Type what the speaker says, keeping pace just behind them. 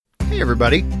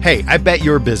everybody. Hey, I bet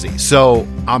you're busy, so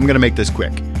I'm going to make this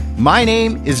quick. My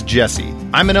name is Jesse.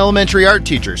 I'm an elementary art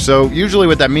teacher, so usually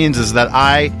what that means is that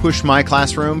I push my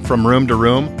classroom from room to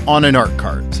room on an art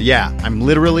cart. So yeah, I'm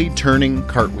literally turning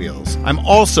cartwheels. I'm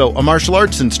also a martial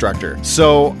arts instructor,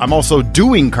 so I'm also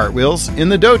doing cartwheels in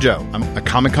the dojo. I'm a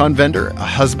Comic-Con vendor, a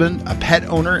husband, a pet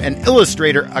owner, an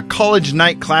illustrator, a college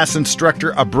night class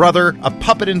instructor, a brother, a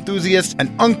puppet enthusiast,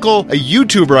 an uncle, a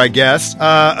YouTuber, I guess,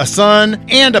 a son,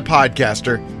 and a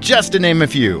podcaster, just to name a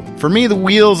few. For me, the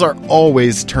wheels are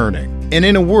always turning. And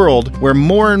in a world where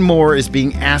more and more is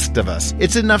being asked of us,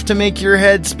 it's enough to make your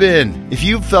head spin. If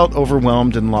you've felt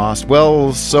overwhelmed and lost,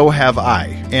 well, so have I.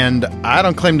 And I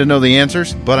don't claim to know the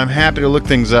answers, but I'm happy to look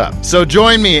things up. So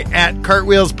join me at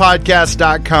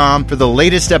cartwheelspodcast.com for the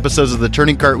latest episodes of the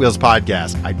Turning Cartwheels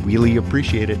podcast. I'd really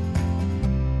appreciate it.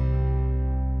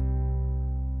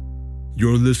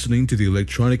 You're listening to the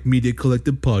Electronic Media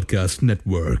Collective Podcast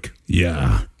Network.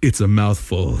 Yeah, it's a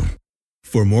mouthful.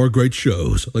 For more great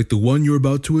shows like the one you're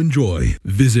about to enjoy,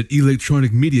 visit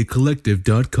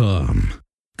electronicmediacollective.com.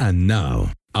 And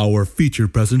now, our feature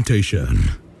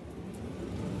presentation.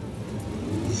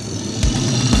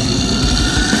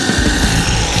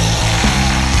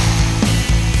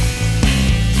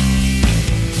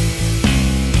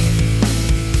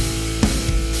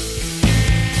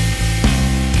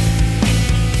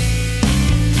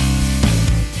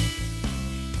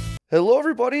 Hello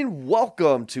everybody and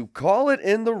welcome to Call It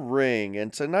in the Ring,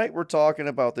 and tonight we're talking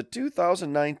about the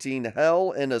 2019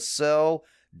 Hell in a Cell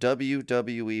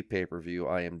WWE pay-per-view.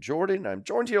 I am Jordan. I'm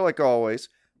joined here like always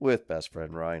with best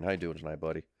friend Ryan. How you doing tonight,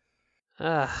 buddy?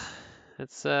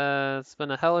 It's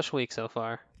been a hellish week so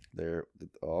far. There we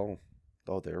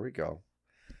go.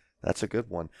 That's a good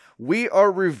one. We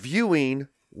are reviewing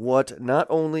what not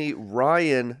only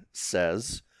Ryan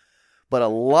says, but a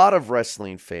lot of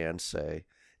wrestling fans say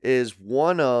is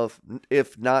one of,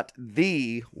 if not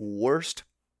the worst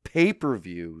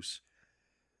pay-per-views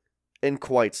in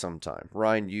quite some time.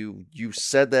 Ryan, you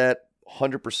said that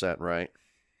 100%, right?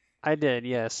 I did,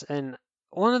 yes. And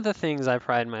one of the things I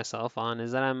pride myself on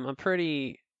is that I'm a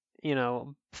pretty,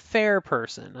 fair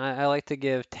person. I like to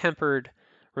give tempered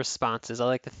responses. I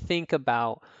like to think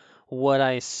about what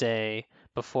I say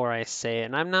before I say it.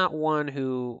 And I'm not one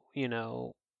who,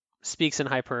 speaks in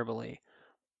hyperbole.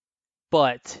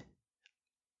 But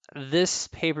this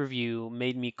pay-per-view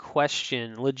made me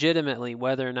question legitimately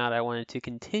whether or not I wanted to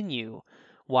continue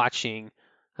watching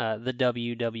the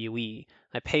WWE.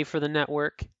 I pay for the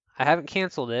network. I haven't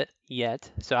canceled it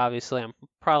yet, so obviously I'm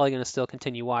probably going to still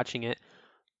continue watching it.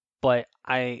 But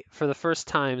for the first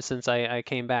time since I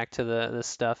came back to this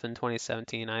stuff in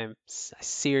 2017, I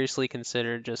seriously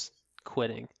considered just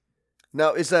quitting.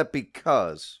 Now, is that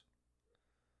because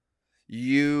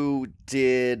you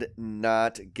did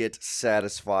not get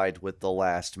satisfied with the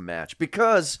last match?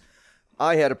 Because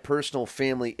I had a personal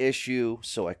family issue,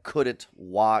 so I couldn't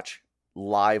watch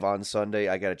live on Sunday.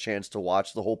 I got a chance to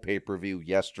watch the whole pay-per-view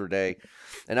yesterday.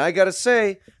 And I gotta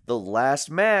say, the last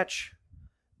match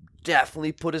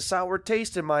definitely put a sour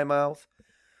taste in my mouth.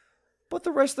 But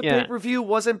the rest of the pay-per-view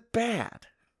wasn't bad.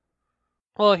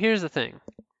 Well, here's the thing.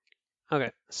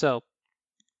 Okay, so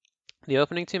the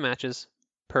opening two matches,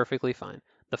 perfectly fine.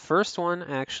 The first one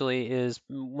actually is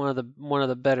one of the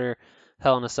better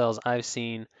Hell in a Cells I've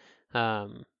seen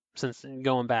since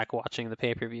going back watching the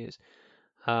pay-per-views.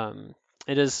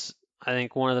 It is, I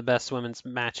think, one of the best women's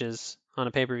matches on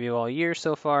a pay-per-view all year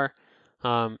so far.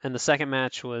 And the second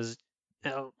match was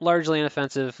largely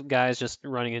inoffensive, guys just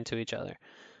running into each other.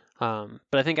 But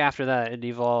I think after that it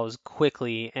evolves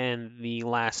quickly, and the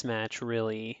last match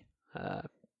really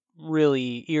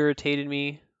irritated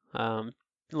me.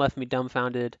 Left me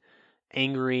dumbfounded,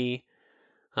 angry,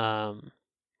 and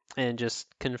just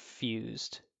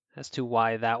confused as to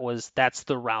why that's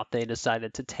the route they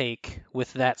decided to take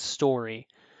with that story.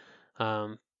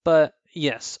 But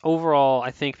yes, overall,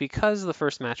 I think because the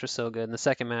first match was so good and the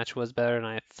second match was better than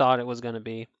I thought it was going to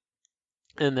be,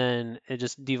 and then it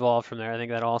just devolved from there. I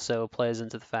think that also plays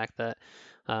into the fact that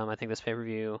I think this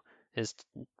pay-per-view is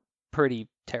pretty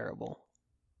terrible.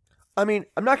 I mean,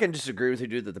 I'm not going to disagree with you,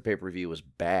 dude, that the pay-per-view was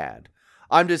bad.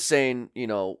 I'm just saying,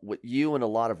 what you and a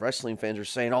lot of wrestling fans are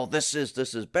saying, oh, this is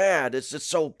bad. It's just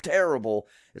so terrible.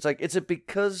 It's like, is it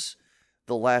because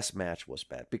the last match was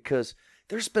bad? Because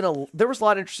there was a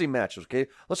lot of interesting matches, okay?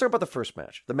 Let's talk about the first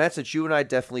match. The match that you and I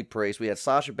definitely praised. We had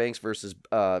Sasha Banks versus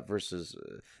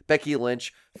Becky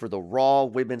Lynch for the Raw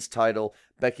Women's title.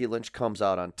 Becky Lynch comes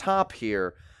out on top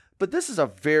here. But this is a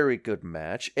very good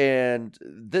match, and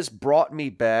this brought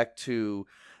me back to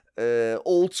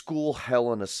old school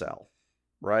Hell in a Cell,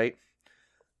 right?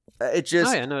 It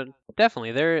just... Oh yeah, no,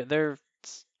 definitely. They're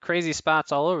crazy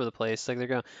spots all over the place. Like they're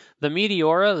going the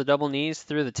Meteora, the double knees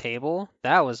through the table.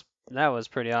 That was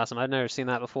pretty awesome. I've never seen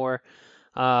that before.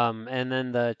 And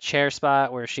then the chair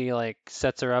spot where she like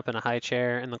sets her up in a high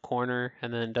chair in the corner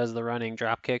and then does the running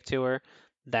drop kick to her.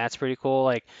 That's pretty cool.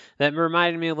 Like that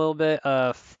reminded me a little bit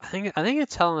of I think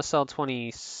it's Hell in a Cell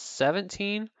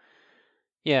 2017.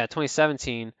 Yeah,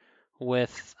 2017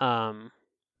 with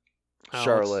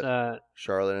Charlotte,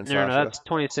 Charlotte and no, Sasha. that's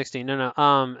 2016. No.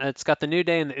 It's got the New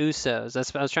Day and the Usos.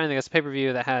 I was trying to think. It's a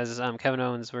pay-per-view that has Kevin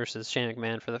Owens versus Shane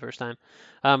McMahon for the first time.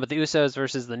 But the Usos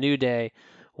versus the New Day,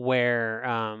 where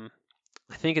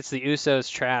I think it's the Usos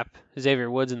trap Xavier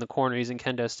Woods in the corner using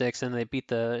kendo sticks, and they beat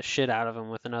the shit out of him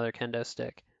with another kendo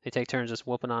stick. They take turns just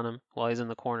whooping on him while he's in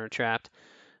the corner trapped.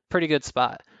 Pretty good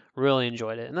spot. Really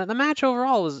enjoyed it. And the match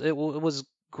overall was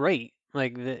great.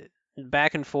 Like the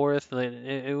back and forth,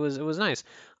 it was nice.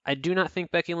 I do not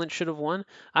think Becky Lynch should have won.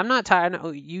 I'm not tired. I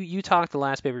know you talked the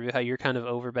last pay-per-view how you're kind of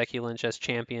over Becky Lynch as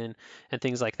champion and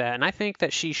things like that. And I think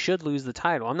that she should lose the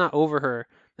title. I'm not over her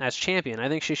as champion. I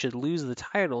think she should lose the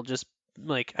title. Just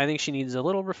like I think she needs a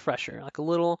little refresher, like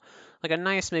a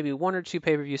nice maybe one or two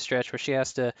pay-per-view stretch where she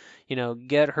has to,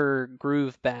 get her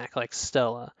groove back like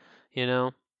Stella, you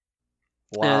know.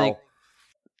 And I think Wow.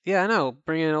 yeah, I know,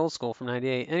 bringing in old school from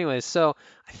 '98. Anyways, so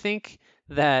I think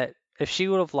that if she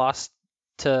would have lost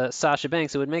to Sasha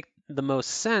Banks, it would make the most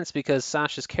sense because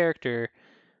Sasha's character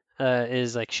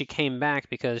is like she came back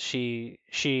because she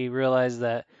realized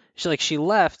that she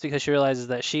left because she realizes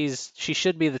that she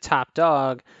should be the top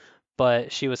dog,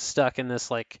 but she was stuck in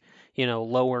this like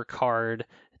lower card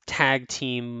tag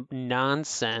team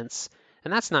nonsense.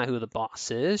 And that's not who the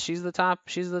boss is. She's the top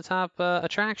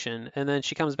attraction. And then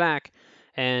she comes back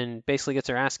and basically gets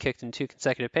her ass kicked in two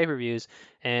consecutive pay-per-views.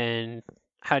 And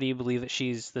how do you believe that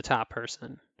she's the top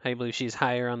person? How do you believe she's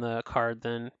higher on the card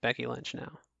than Becky Lynch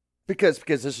now? Because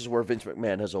this is where Vince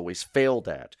McMahon has always failed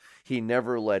at. He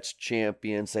never lets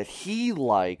champions that he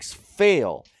likes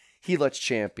fail. He lets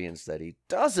champions that he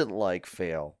doesn't like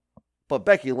fail. But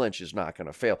Becky Lynch is not going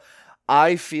to fail.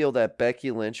 I feel that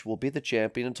Becky Lynch will be the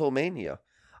champion until Mania.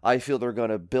 I feel they're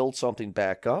going to build something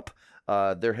back up.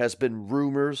 There has been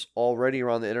rumors already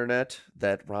around the internet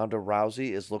that Ronda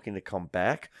Rousey is looking to come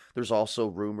back. There's also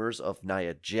rumors of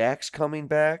Nia Jax coming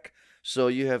back. So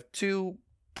you have two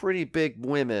pretty big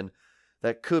women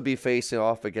that could be facing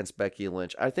off against Becky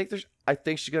Lynch. I think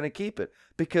she's going to keep it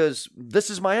because this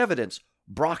is my evidence.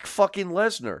 Brock fucking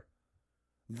Lesnar.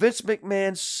 Vince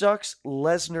McMahon sucks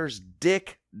Lesnar's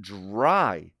dick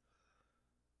dry.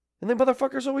 And then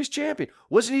motherfucker's always champion.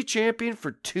 Wasn't he champion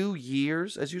for 2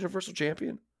 years as Universal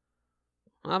Champion?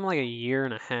 I'm like a year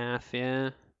and a half,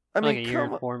 yeah. I Like mean, a year come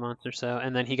and on. 4 months or so,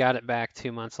 and then he got it back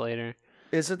 2 months later.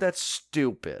 Isn't that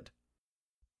stupid?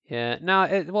 Yeah,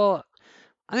 no, well,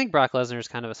 I think Brock Lesnar is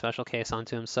kind of a special case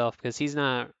onto himself because he's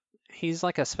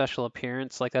like a special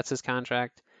appearance, like that's his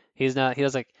contract. He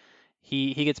does like,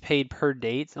 he gets paid per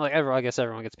date, like I guess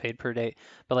everyone gets paid per date,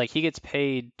 but like he gets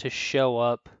paid to show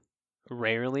up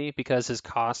rarely because his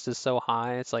cost is so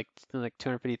high. It's like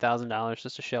 $250,000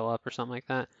 just to show up or something like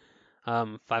that.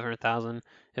 500,000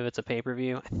 if it's a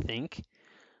pay-per-view, I think.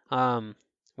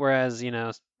 Whereas,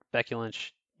 Becky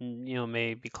Lynch,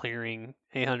 may be clearing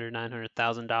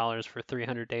 $800,000-900,000 for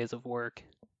 300 days of work.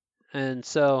 And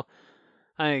so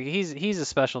he's a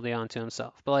specialty onto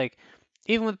himself. But like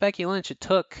even with Becky Lynch, it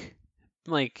took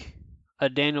like a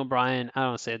Daniel Bryan, I don't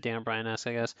want to say a Daniel Bryan-esque,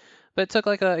 I guess, but it took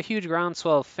like a huge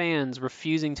groundswell of fans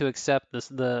refusing to accept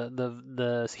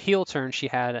the heel turn she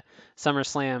had at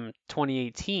SummerSlam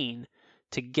 2018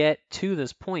 to get to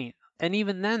this point. And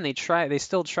even then they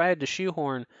still tried to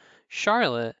shoehorn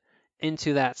Charlotte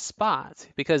into that spot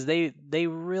because they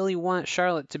really want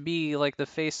Charlotte to be like the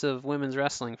face of women's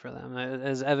wrestling for them,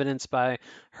 as evidenced by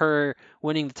her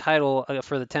winning the title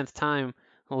for the 10th time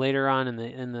later on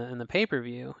in the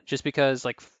pay-per-view, just because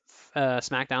like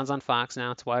SmackDown's on Fox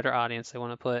now, it's a wider audience. They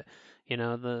want to put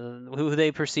who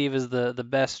they perceive as the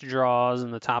best draws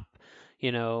and the top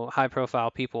high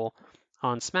profile people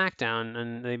on SmackDown,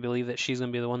 and they believe that she's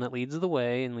going to be the one that leads the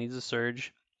way and leads the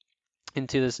surge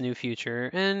into this new future.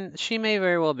 And she may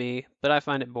very well be, but I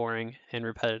find it boring and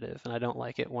repetitive, and I don't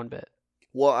like it one bit.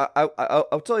 Well,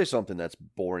 I'll tell you something that's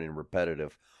boring and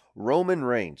repetitive. Roman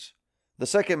Reigns. The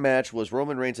second match was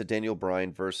Roman Reigns and Daniel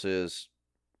Bryan versus,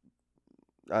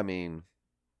 the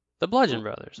Bludgeon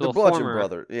Brothers. The Bludgeon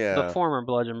Brothers, yeah. The former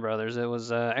Bludgeon Brothers. It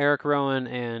was Eric Rowan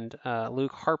and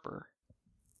Luke Harper.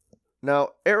 Now,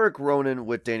 Eric Rowan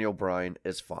with Daniel Bryan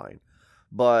is fine.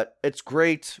 But it's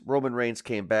great. Roman Reigns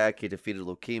came back. He defeated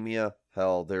leukemia.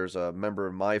 Hell, there's a member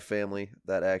of my family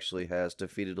that actually has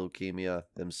defeated leukemia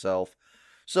himself.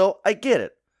 So I get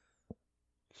it.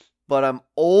 But I'm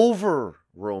over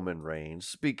Roman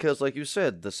Reigns because, like you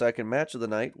said, the second match of the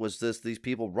night was these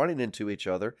people running into each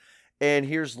other. And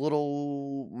here's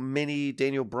little mini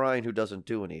Daniel Bryan who doesn't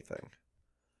do anything.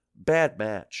 Bad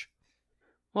match.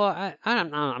 Well, I'm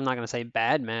not gonna say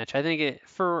bad match. I think it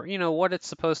for what it's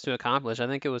supposed to accomplish. I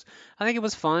think it was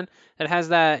fun. It has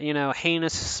that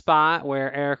heinous spot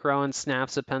where Eric Rowan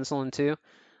snaps a pencil in two.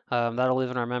 That'll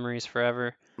live in our memories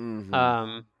forever. Mm-hmm.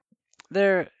 Um,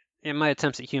 my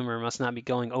attempts at humor must not be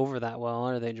going over that well,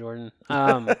 are they, Jordan?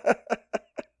 Um,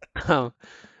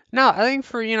 no, I think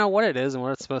for what it is and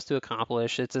what it's supposed to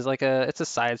accomplish, it's a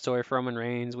side story for Roman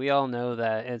Reigns. We all know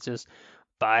that it's just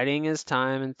biding his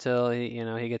time until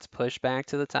he gets pushed back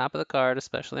to the top of the card,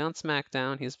 especially on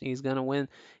SmackDown. He's gonna win.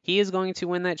 He is going to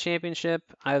win that championship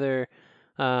either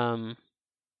at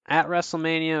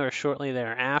WrestleMania or shortly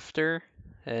thereafter.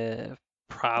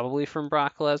 Probably from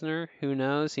Brock Lesnar. Who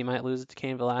knows? He might lose it to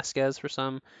Cain Velasquez for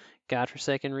some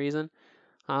godforsaken reason.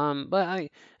 But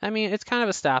I mean, it's kind of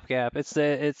a stopgap. It's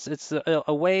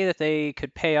a way that they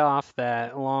could pay off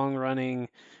that long-running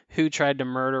who tried to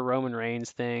murder Roman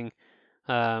Reigns thing,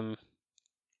 that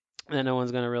no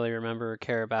one's gonna really remember or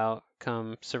care about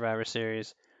come Survivor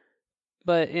Series.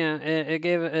 But yeah,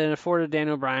 it afforded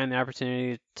Daniel Bryan the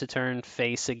opportunity to turn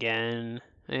face again,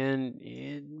 and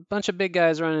a bunch of big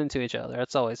guys running into each other.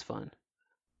 That's always fun.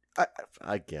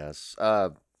 I guess.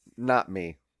 Not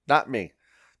me. Not me.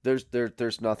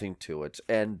 There's nothing to it.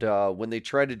 And when they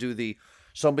tried to do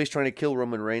somebody's trying to kill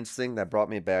Roman Reigns thing, that brought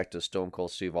me back to Stone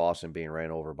Cold Steve Austin being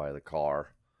ran over by the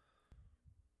car.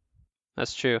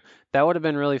 That's true. That would have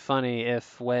been really funny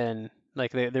if when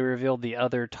they revealed the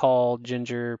other tall,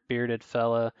 ginger, bearded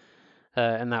fella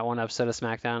in that one episode of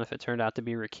SmackDown, if it turned out to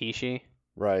be Rikishi.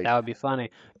 Right. That would be funny.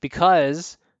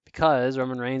 Because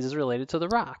Roman Reigns is related to The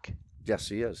Rock. Yes,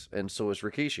 he is. And so is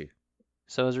Rikishi.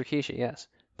 So is Rikishi, yes.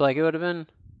 But it would have been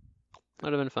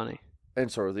funny.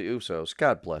 And so are the Usos.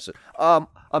 God bless it.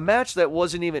 A match that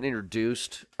wasn't even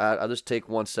introduced. I'll just take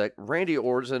 1 sec. Randy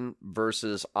Orton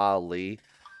versus Ali.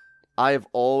 I've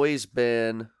always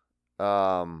been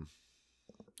a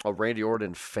Randy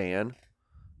Orton fan,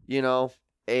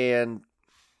 and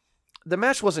the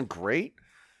match wasn't great,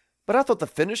 but I thought the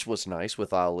finish was nice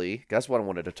with Ali. That's what I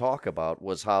wanted to talk about,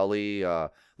 was how Ali,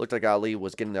 looked like Ali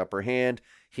was getting the upper hand.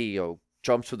 He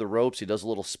jumps through the ropes, he does a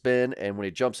little spin, and when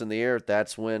he jumps in the air,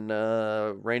 that's when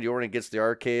Randy Orton gets the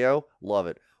RKO. Love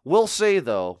it. Will say,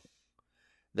 though,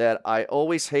 that I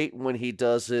always hate when he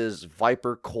does his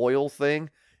Viper coil thing,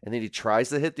 and then he tries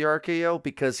to hit the RKO,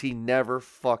 because he never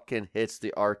fucking hits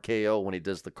the RKO when he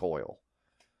does the coil.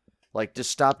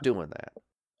 Just stop doing that.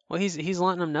 Well, he's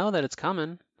letting them know that it's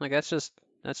coming. That's just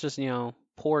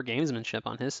poor gamesmanship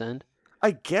on his end.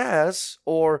 I guess,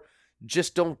 or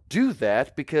just don't do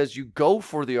that, because you go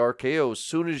for the RKO as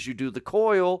soon as you do the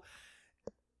coil,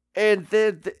 and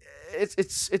then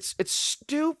it's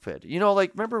stupid.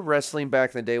 Remember wrestling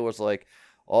back in the day was like,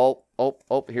 oh,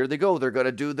 here they go. They're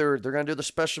gonna do the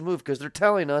special move because they're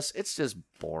telling us. It's just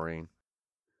boring.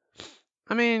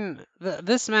 I mean,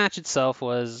 this match itself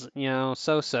was,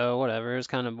 so-so, whatever. It was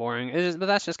kind of boring. But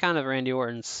that's just kind of Randy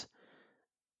Orton's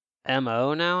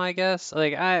MO now, I guess.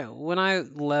 When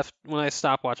I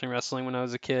stopped watching wrestling when I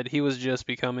was a kid, he was just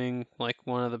becoming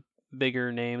one of the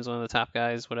bigger names, one of the top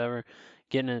guys, whatever,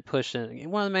 getting it pushed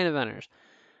in, one of the main eventers.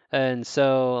 And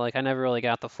so, I never really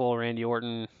got the full Randy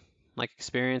Orton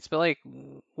experience, but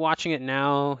watching it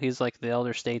now, he's the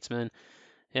elder statesman.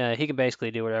 He can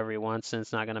basically do whatever he wants, and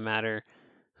it's not going to matter.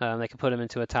 They could put him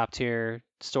into a top tier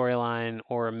storyline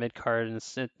or a mid card, and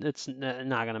it's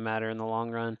not going to matter in the long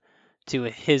run to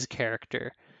his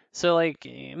character. So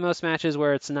most matches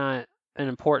where it's not an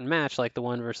important match, like the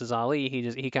one versus Ali,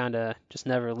 he kind of just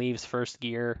never leaves first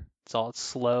gear. It's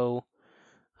slow.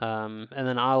 And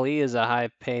then Ali is a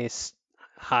high-paced,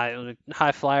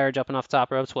 high flyer, jumping off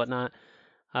top ropes, whatnot.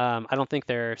 I don't think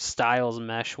their styles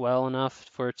mesh well enough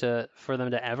for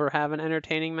them to ever have an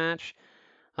entertaining match.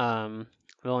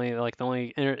 The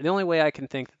only way I can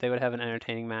think that they would have an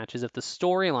entertaining match is if the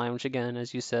storyline, which again,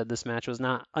 as you said, this match was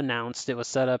not announced. It was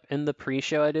set up in the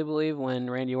pre-show, I do believe, when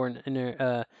Randy Orton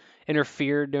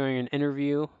interfered during an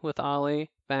interview with Ali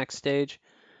backstage.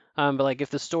 But if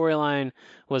the storyline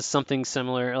was something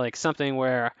similar, something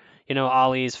where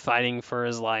Ali's fighting for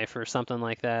his life or something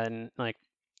like that, and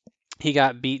he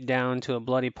got beat down to a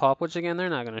bloody pulp, which again, they're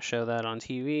not going to show that on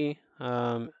TV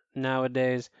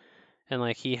nowadays.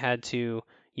 And he had to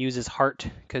use his heart,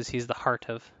 because he's the heart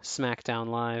of SmackDown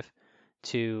Live,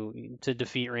 to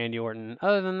defeat Randy Orton.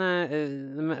 Other than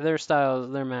that, their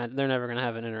styles, they're never gonna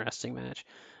have an interesting match.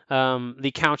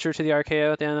 The counter to the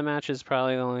RKO at the end of the match is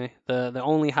probably the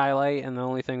only highlight and the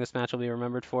only thing this match will be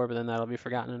remembered for. But then that'll be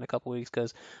forgotten in a couple weeks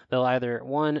because they'll either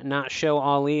one not show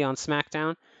Ali on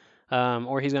SmackDown,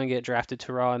 or he's gonna get drafted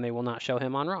to Raw and they will not show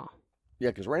him on Raw. Yeah,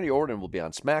 because Randy Orton will be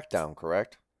on SmackDown,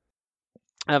 correct?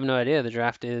 I have no idea. The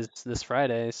draft is this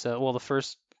Friday, so well, the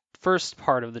first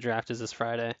part of the draft is this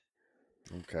Friday.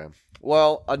 Okay.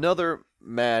 Well, another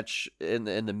match in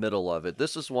the middle of it.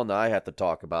 This is one that I have to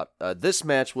talk about. This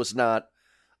match was not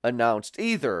announced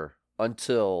either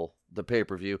until the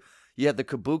pay-per-view. You had the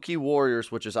Kabuki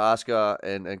Warriors, which is Asuka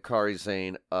and Kairi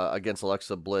Sane against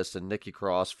Alexa Bliss and Nikki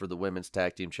Cross for the Women's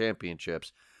Tag Team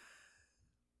Championships.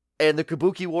 And the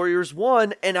Kabuki Warriors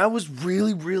won, and I was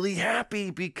really, really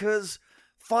happy because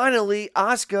finally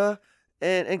Asuka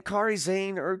and Kairi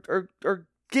Sane are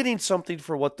getting something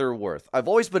for what they're worth. I've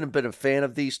always been a bit of a fan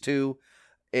of these two,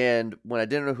 and when I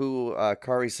didn't know who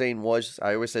Kairi Sane was,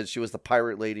 I always said she was the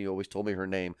pirate lady. You always told me her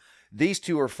name. These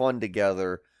two are fun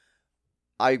together.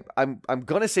 I'm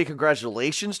gonna say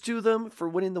congratulations to them for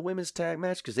winning the women's tag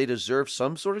match because they deserve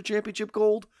some sort of championship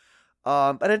gold.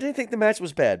 And I didn't think the match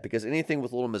was bad because anything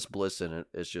with Little Miss Bliss in it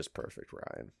is just perfect,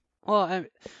 Ryan. Well,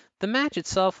 the match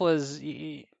itself was,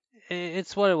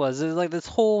 it's what it was. It's like this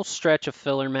whole stretch of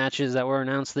filler matches that were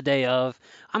announced the day of.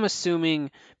 I'm assuming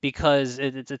because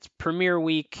it's premiere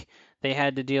week, they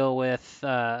had to deal with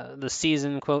the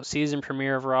season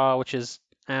premiere of Raw, which is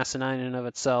asinine in and of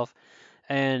itself.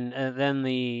 And then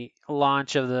the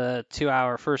launch of the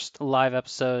first live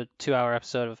episode, 2-hour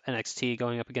episode of NXT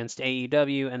going up against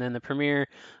AEW, and then the premiere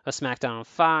of SmackDown on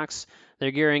Fox.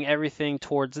 They're gearing everything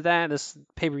towards that. This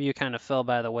pay-per-view kind of fell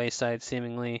by the wayside,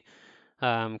 seemingly,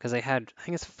 because they had, I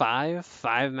think it's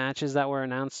five matches that were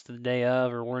announced the day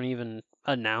of, or weren't even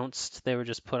announced. They were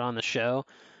just put on the show,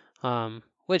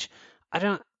 which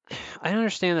I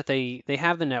understand that they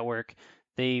have the network.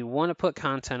 They want to put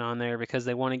content on there because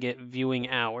they want to get viewing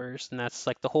hours, and that's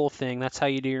like the whole thing. That's how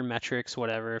you do your metrics,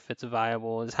 whatever, if it's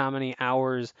viable, is how many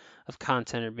hours of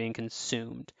content are being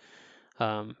consumed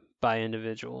by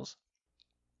individuals.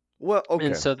 Well, okay.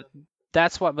 And so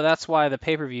that's why the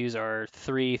pay-per-views are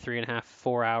 3.5,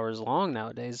 4 hours long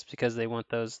nowadays, because they want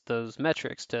those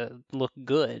metrics to look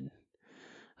good.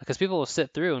 Because people will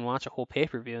sit through and watch a whole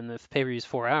pay-per-view, and if the pay-per-view is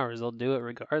 4 hours, they'll do it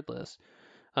regardless.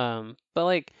 But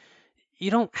like, you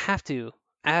don't have to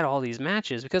add all these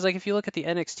matches because, like, if you look at the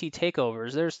NXT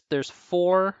takeovers, there's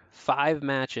 4-5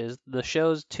 matches. The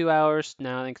show's 2 hours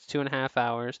now. I think it's 2.5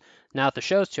 hours. Now if the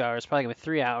show's 2 hours, it's probably gonna be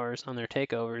 3 hours on their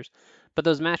takeovers. But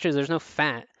those matches, there's no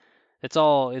fat. It's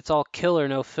all killer,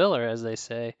 no filler, as they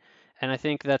say. And I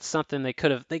think that's something they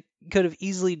could have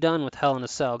easily done with Hell in a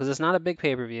Cell, because it's not a big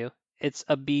pay-per-view. It's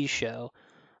a B show.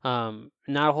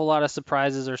 Not a whole lot of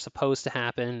surprises are supposed to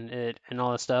happen and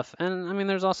all this stuff. And I mean,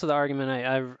 there's also the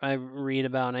argument I read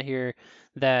about and I hear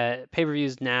that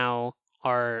pay-per-views now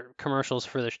are commercials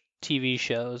for the TV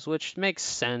shows, which makes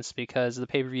sense because the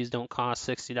pay-per-views don't cost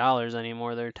 $60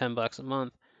 anymore. They're $10 a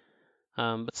month.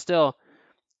 But still,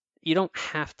 you don't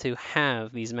have to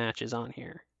have these matches on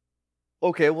here.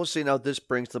 Okay, well, see, now this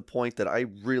brings the point that I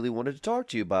really wanted to talk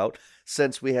to you about,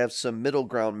 since we have some middle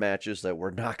ground matches that we're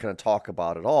not going to talk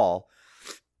about at all.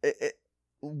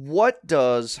 What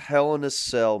does Hell in a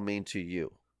Cell mean to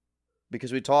you?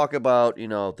 Because we talk about,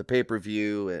 the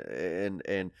pay-per-view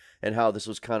and how this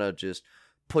was kind of just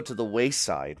put to the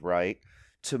wayside, right?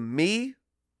 To me,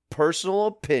 personal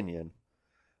opinion,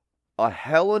 a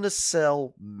Hell in a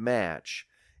Cell match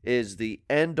is the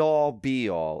end-all,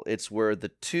 be-all. It's where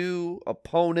the two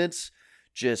opponents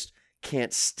just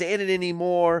can't stand it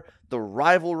anymore. The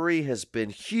rivalry has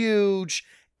been huge,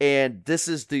 and this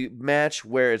is the match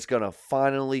where it's going to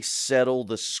finally settle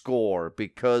the score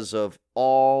because of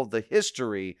all the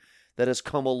history that has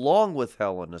come along with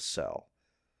Hell in a Cell.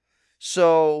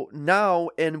 So now,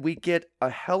 and we get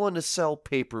a Hell in a Cell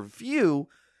pay-per-view,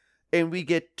 and we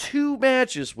get 2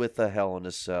 matches with a Hell in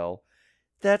a Cell.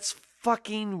 That's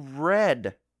fucking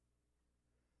red.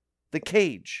 The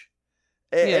cage.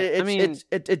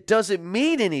 It doesn't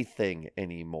mean anything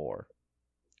anymore.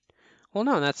 Well,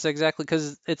 no, that's exactly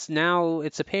because it's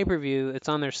a pay-per-view. It's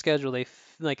on their schedule.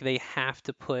 They have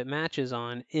to put matches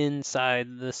on inside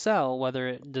the cell, whether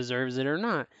it deserves it or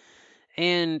not.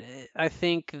 And I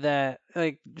think that,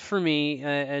 like, for me,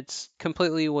 it's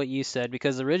completely what you said,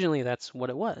 because originally that's what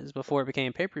it was before it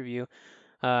became pay-per-view.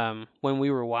 When we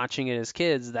were watching it as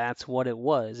kids, that's what it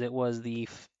was. It was the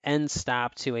end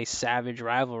stop to a savage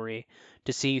rivalry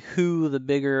to see who the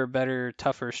bigger, better,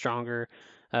 tougher, stronger,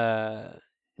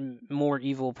 more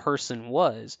evil person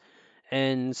was.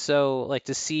 And so, like,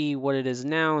 to see what it is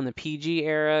now in the PG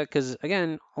era, because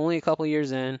again, only a couple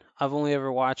years in, I've only ever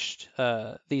watched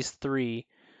these three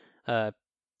uh,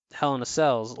 Hell in a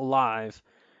Cells live,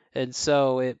 and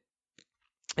so it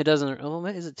doesn't. Oh,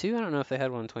 is it two? I don't know if they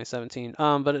had one in 2017.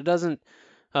 But it doesn't.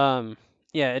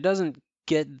 Yeah, it doesn't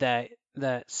get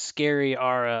that scary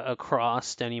aura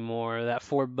across anymore, that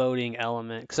foreboding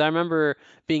element. Because I remember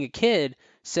being a kid,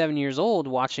 7 years old,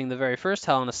 watching the very first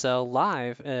Hell in a Cell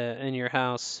live in your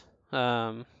house. I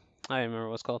don't remember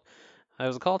what it's called.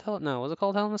 Was it called Hell? No, was it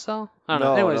called Hell in a Cell? I don't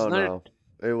know. No, Anyways, no.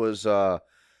 It was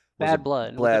Bad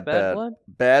Blood. Was it Bad Blood?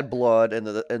 Bad Blood, and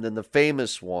then the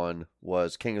famous one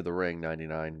was King of the Ring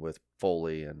 '99 with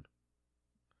Foley and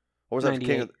what was that? 98.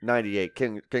 King of 98.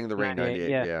 King of the Ring 98.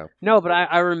 Yeah. No, but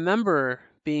I remember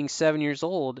being 7 years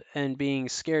old and being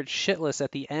scared shitless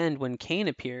at the end when Kane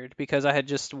appeared, because I had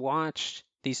just watched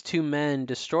these two men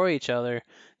destroy each other,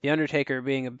 The Undertaker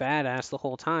being a badass the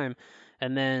whole time,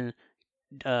 and then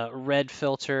red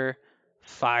filter,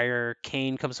 fire,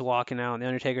 Kane comes walking out, and The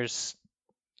Undertaker's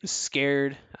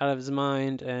scared out of his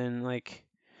mind, and like,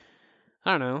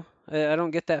 I don't know. I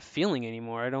don't get that feeling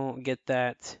anymore. I don't get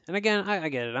that. And again, I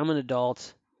get it. I'm an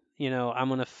adult. I'm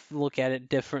gonna look at it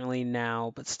differently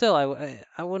now. But still,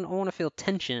 I want to feel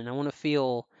tension. I want to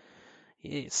feel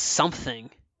something.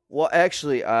 Well,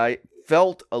 actually, I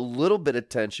felt a little bit of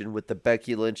tension with the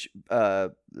Becky Lynch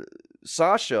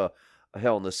Sasha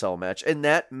Hell in a Cell match, and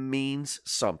that means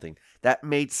something. That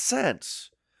made sense.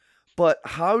 But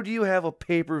how do you have a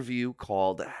pay-per-view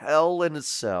called Hell in a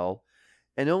Cell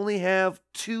and only have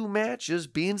 2 matches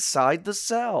be inside the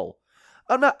cell?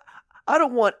 I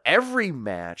don't want every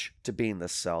match to be in the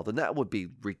cell. Then that would be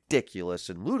ridiculous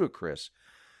and ludicrous.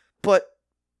 But,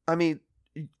 I mean,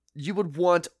 you would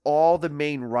want all the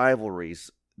main rivalries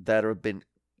that have been,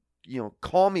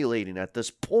 culminating at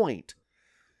this point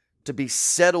to be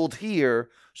settled here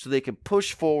so they can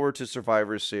push forward to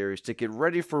Survivor Series, to get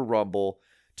ready for Rumble,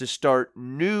 to start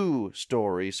new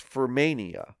stories for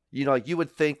Mania. You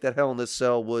would think that Hell in a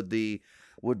Cell would be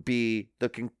the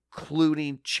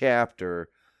concluding chapter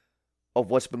of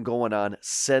what's been going on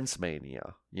since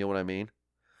Mania. You know what I mean?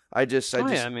 I just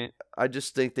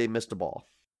think they missed the ball.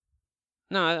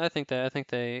 No, I think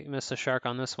they missed a shark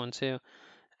on this one too.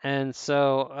 And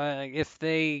so if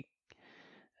they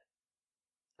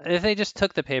just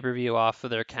took the pay-per-view off of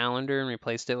their calendar and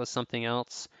replaced it with something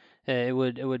else, it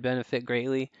would benefit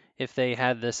greatly. If they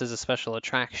had this as a special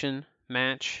attraction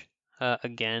match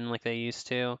again, like they used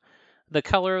to. The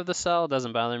color of the cell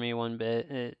doesn't bother me one bit.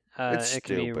 It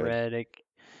can be red.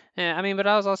 But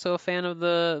I was also a fan of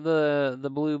the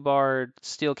blue barred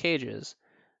steel cages.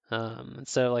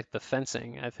 So like the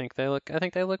fencing, I think they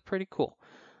look pretty cool.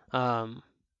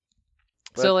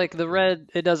 So like the red,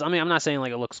 it does. I'm not saying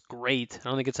like it looks great. I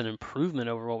don't think it's an improvement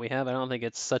over what we have. I don't think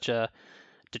it's such a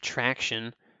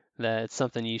detraction that it's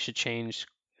something you should change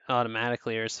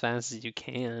automatically or as fast as you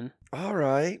can. All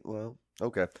right. Well,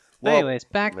 okay. Well, anyways,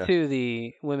 back to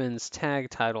the women's tag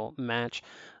title match.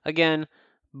 Again,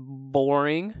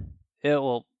 boring.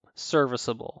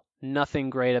 Serviceable. Nothing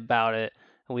great about it.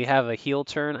 We have a heel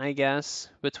turn, I guess,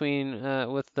 between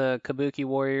with the Kabuki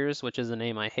Warriors, which is a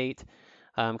name I hate,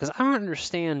 because I don't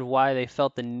understand why they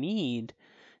felt the need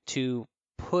to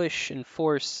push and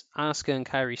force Asuka and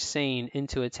Kairi Sane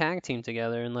into a tag team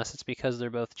together, unless it's because they're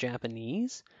both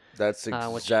Japanese. That's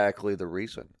exactly the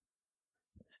reason.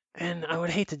 And I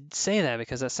would hate to say that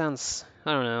because that sounds,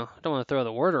 I don't know, I don't want to throw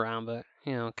the word around, but,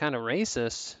 kind of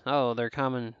racist. Oh, they're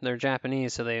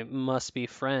Japanese, so they must be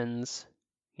friends.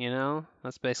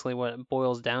 That's basically what it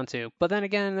boils down to. But then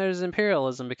again, there's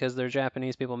imperialism because they're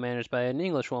Japanese people managed by an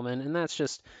English woman, and that's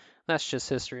just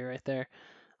history right there.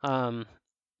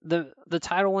 The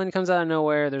title win comes out of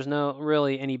nowhere. There's no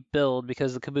really any build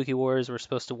because the Kabuki Warriors were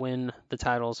supposed to win the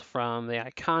titles from the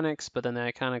Iconics, but then the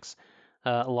Iconics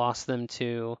lost them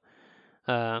to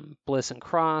Bliss and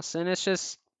Cross, and it's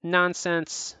just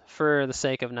nonsense for the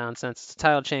sake of nonsense. It's a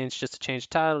title change just to change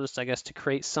the title, just I guess to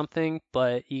create something,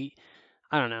 but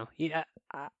I don't know.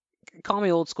 Call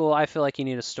me old school. I feel like you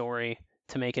need a story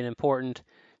to make it important,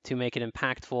 to make it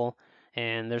impactful,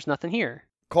 and there's nothing here.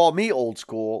 Call me old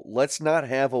school. Let's not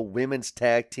have a women's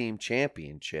tag team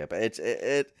championship.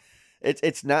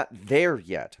 It's not there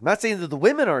yet. I'm not saying that the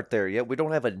women aren't there yet. We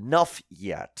don't have enough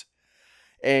yet.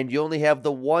 And you only have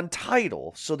the one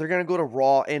title, so they're going to go to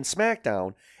Raw and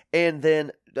SmackDown. And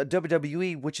then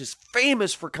WWE, which is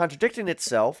famous for contradicting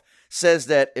itself, says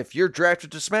that if you're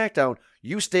drafted to SmackDown,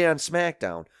 you stay on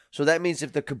SmackDown. So that means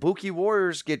if the Kabuki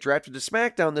Warriors get drafted to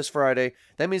SmackDown this Friday,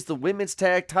 that means the women's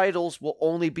tag titles will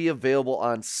only be available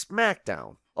on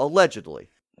SmackDown, allegedly.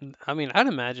 I mean, I'd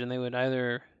imagine they would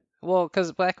either, well,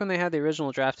 because back when they had the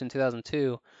original draft in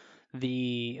 2002,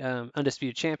 the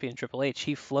undisputed champion Triple H,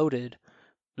 he floated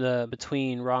the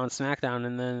between Raw and SmackDown,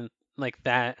 and then like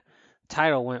that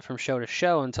title went from show to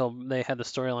show until they had the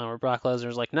storyline where Brock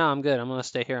Lesnar's like, no, I'm good. I'm gonna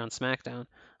stay here on SmackDown.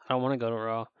 I don't want to go to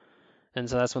Raw. And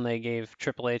so that's when they gave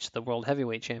Triple H the World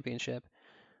Heavyweight Championship.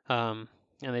 And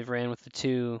they've ran with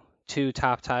the two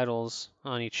top titles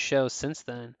on each show since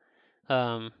then.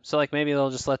 So like maybe they'll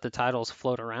just let the titles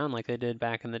float around like they did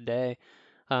back in the day.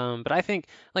 But I think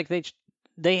like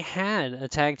they had a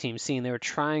tag team scene. They were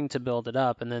trying to build it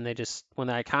up, and then they just when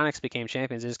the Iconics became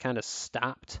champions, they just kind of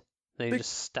stopped. They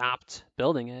just stopped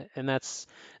building it, and that's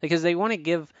because they want to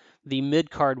give the mid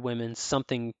card women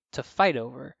something to fight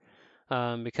over.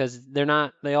 Because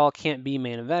they all can't be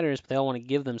main eventers, but they all want to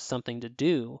give them something to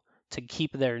do to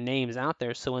keep their names out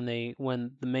there. So when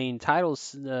the main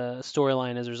titles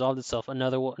storyline has resolved itself,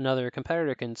 another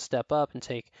competitor can step up and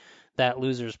take that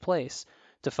loser's place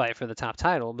to fight for the top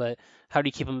title. But how do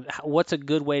you keep them? What's a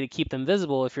good way to keep them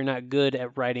visible if you're not good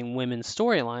at writing women's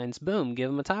storylines? Boom, give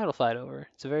them a title fight over.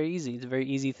 It's a very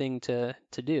easy thing to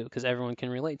do because everyone can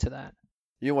relate to that.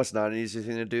 You know what's not an easy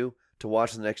thing to do? To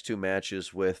watch the next two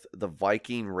matches with the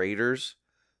Viking Raiders.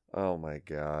 Oh my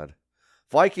God.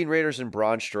 Viking Raiders and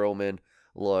Braun Strowman.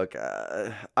 Look,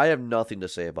 I have nothing to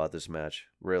say about this match.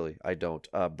 Really, I don't.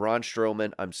 Braun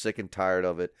Strowman, I'm sick and tired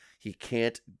of it. He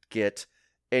can't get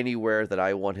anywhere that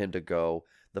I want him to go.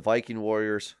 The Viking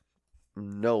Warriors,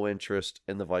 no interest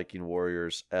in the Viking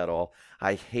Warriors at all.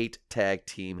 I hate tag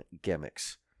team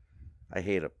gimmicks. I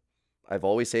hate them. I've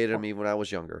always hated them even when I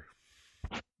was younger.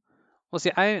 Well,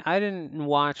 see, I didn't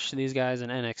watch these guys in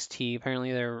NXT.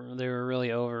 Apparently, they were really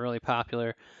really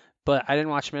popular, but I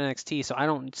didn't watch them in NXT, so I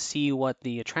don't see what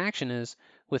the attraction is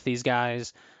with these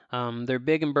guys. They're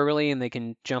big and burly, and they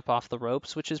can jump off the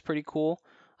ropes, which is pretty cool.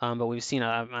 But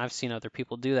I've seen other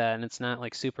people do that, and it's not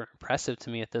like super impressive to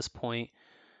me at this point.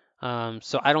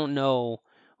 So I don't know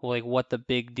like what the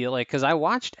big deal like because I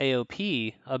watched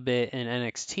AOP a bit in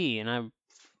NXT, and I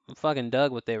fucking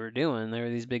dug what they were doing. They were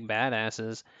these big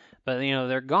badasses. But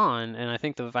they're gone, and I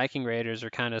think the Viking Raiders are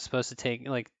kind of supposed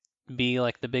to be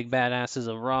like the big badasses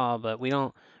of Raw, but we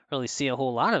don't really see a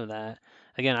whole lot of that.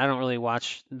 Again, I don't really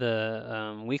watch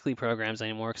the weekly programs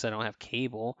anymore because I don't have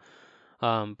cable.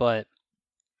 But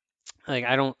like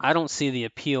I don't see the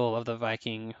appeal of the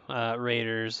Viking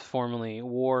Raiders, formerly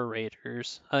War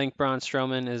Raiders. I think Braun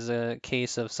Strowman is a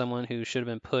case of someone who should have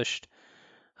been pushed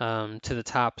to the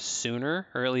top sooner,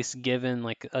 or at least given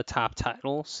like a top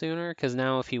title sooner. Because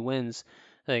now if he wins,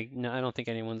 like no, I don't think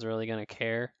anyone's really gonna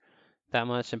care that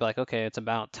much and be like, okay, it's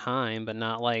about time, but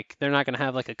not like they're not gonna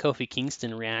have like a Kofi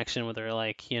Kingston reaction where they're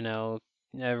like,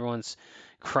 everyone's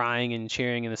crying and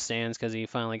cheering in the stands because he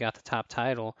finally got the top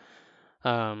title.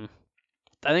 I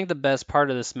think the best part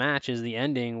of this match is the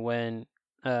ending when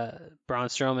Braun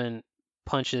Strowman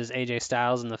punches AJ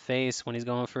Styles in the face when he's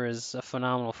going for his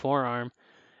phenomenal forearm.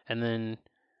 And then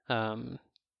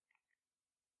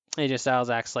AJ Styles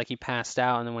acts like he passed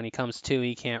out, and then when he comes to,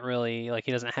 he can't really,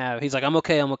 he's like, I'm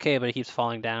okay, but he keeps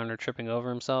falling down or tripping over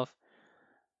himself.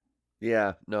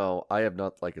 Yeah, no, I have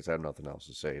like I said, I have nothing else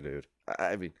to say, dude.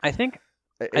 I mean, I think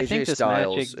AJ this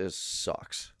Styles match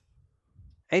sucks.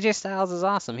 AJ Styles is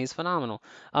awesome. He's phenomenal.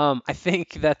 I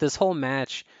think that this whole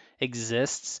match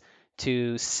exists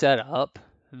to set up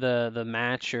the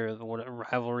match or the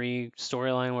rivalry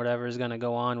storyline, whatever is going to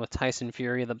go on with Tyson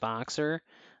Fury, the boxer.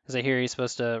 Because I hear he's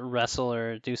supposed to wrestle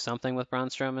or do something with Braun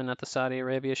Strowman at the Saudi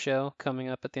Arabia show coming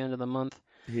up at the end of the month.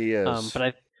 He is.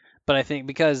 But I think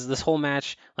because this whole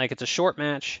match, like it's a short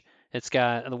match, it's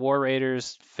got the War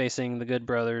Raiders facing the Good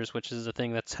Brothers, which is a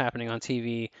thing that's happening on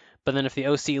TV. But then if the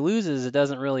OC loses, it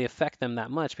doesn't really affect them that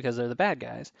much because they're the bad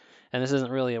guys. And this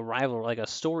isn't really a rival, like a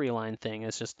storyline thing.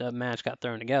 It's just a match got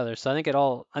thrown together. So I think it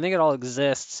all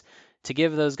exists to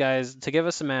give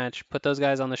us a match, put those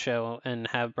guys on the show, and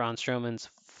have Braun Strowman's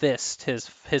fist,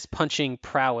 his punching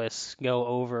prowess, go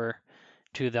over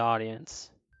to the audience.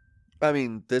 I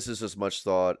mean, this is as much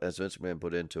thought as Vince McMahon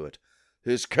put into it.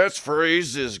 His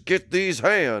catchphrase is "Get these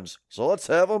hands," so let's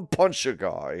have him punch a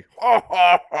guy. Ha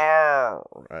ha ha!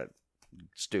 Right.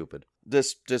 Stupid.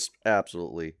 This just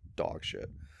absolutely dog shit.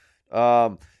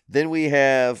 Then we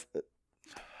have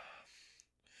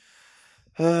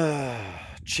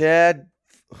Chad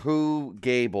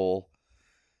Gable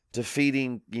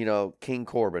defeating, King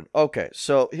Corbin. Okay,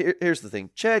 so here's the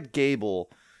thing. Chad Gable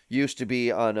used to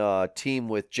be on a team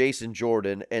with Jason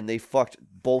Jordan, and they fucked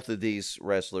both of these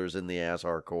wrestlers in the ass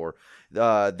hardcore.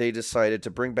 They decided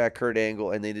to bring back Kurt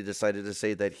Angle, and they decided to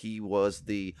say that he was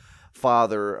the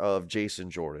father of Jason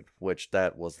Jordan, which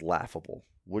that was laughable.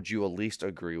 would you at least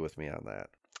agree with me on that?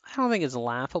 I don't think it's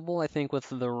laughable. I think with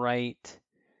the right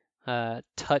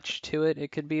touch to it,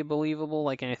 it could be believable.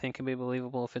 Like anything can be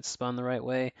believable if it's spun the right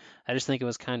way. I just think it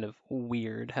was kind of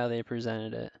weird how they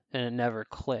presented it, and it never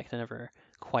clicked. It never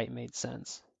quite made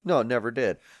sense. No, it never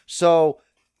did. So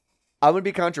I'm going to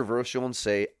be controversial and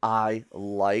say I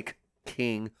like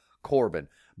King Corbin.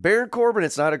 Baron Corbin,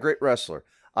 it's not a great wrestler.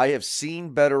 I have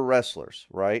seen better wrestlers,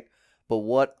 right? But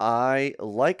what I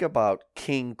like about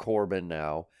King Corbin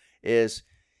now is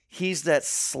he's that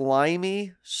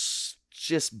slimy,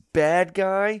 just bad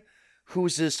guy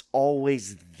who's just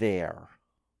always there.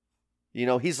 You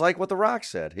know, he's like what The Rock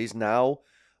said. He's now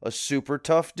a super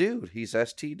tough dude. He's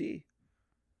STD.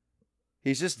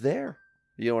 He's just there.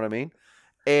 You know what I mean?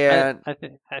 And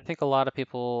I think a lot of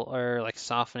people are like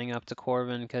softening up to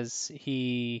Corbin because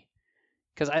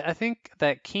I think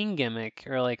that King gimmick,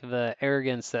 or like the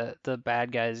arrogance that the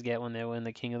bad guys get when they win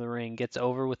the King of the Ring, gets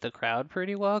over with the crowd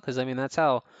pretty well. Because I mean that's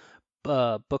how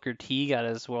Booker T got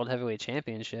his World Heavyweight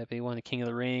Championship. He won the King of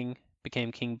the Ring,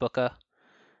 became King Booker,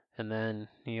 and then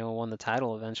won the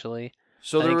title eventually.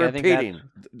 so I they're think that's repeating.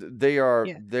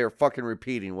 yeah. They're fucking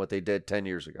repeating what they did 10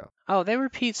 years ago. Oh, they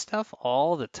repeat stuff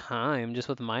all the time, just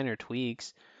with minor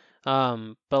tweaks.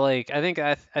 But like I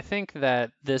think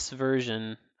that this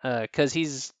version, because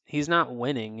he's not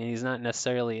winning and he's not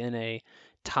necessarily in a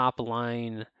top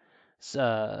line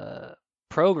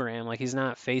program. Like he's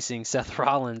not facing Seth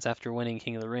Rollins after winning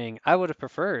King of the Ring. I would have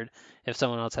preferred if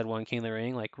someone else had won King of the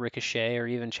Ring, like Ricochet or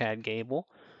even Chad Gable.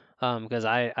 Because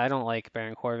I don't like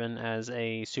Baron Corbin as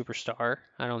a superstar.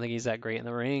 I don't think he's that great in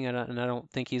the ring, and I don't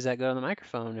think he's that good on the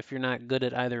microphone. If you're not good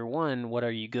at either one, what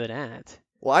are you good at?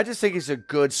 Well, I just think he's a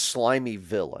good slimy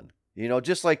villain. You know,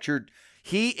 just like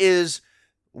he is.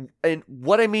 And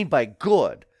what I mean by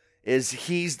good is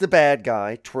he's the bad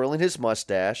guy twirling his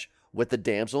mustache with the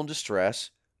damsel in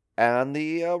distress on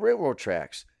the railroad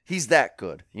tracks. He's that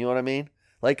good. You know what I mean?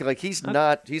 Like he's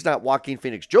not Joaquin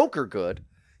Phoenix Joker good.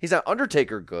 He's not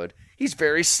Undertaker good. He's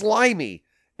very slimy.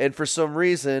 And for some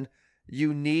reason,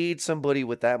 you need somebody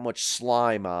with that much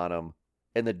slime on him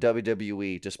in the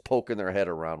WWE just poking their head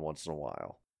around once in a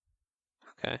while.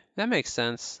 Okay, that makes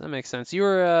sense. You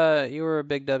were a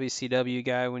big WCW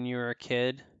guy when you were a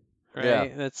kid, right? Yeah.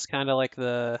 That's kind of like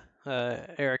the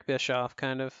Eric Bischoff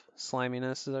kind of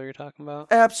sliminess. Is that what you're talking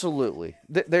about? Absolutely.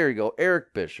 There you go.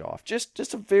 Eric Bischoff.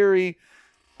 Just a very...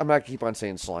 I'm not keep on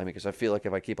saying slimy because I feel like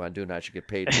if I keep on doing that, I should get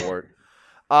paid for it.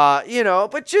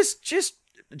 But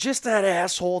just that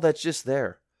asshole that's just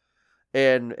there.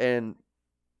 And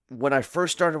when I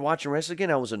first started watching wrestling again,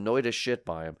 I was annoyed as shit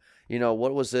by him. You know,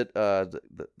 what was it?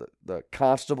 The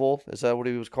Constable? Is that what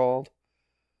he was called?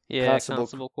 Yeah,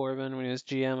 Constable Corbin when he was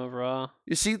GM of Raw.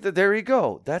 You see, there you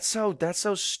go. That's how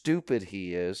stupid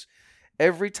he is.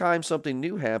 Every time something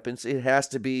new happens, it has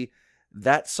to be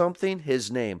that something,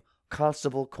 his name.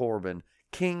 Constable Corbin,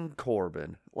 King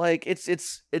Corbin. Like it's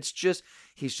just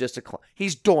he's just a clown.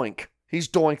 He's Doink. He's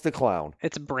Doink the clown.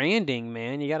 It's branding,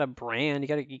 man. You got to brand.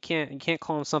 You can't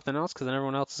call him something else because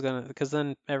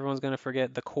then everyone's gonna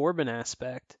forget the Corbin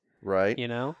aspect. Right. You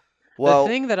know. Well, the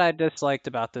thing that I disliked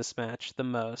about this match the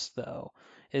most, though,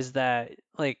 is that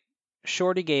like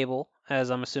Shorty Gable,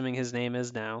 as I'm assuming his name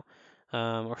is now,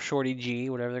 or Shorty G,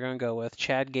 whatever they're gonna go with,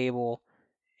 Chad Gable,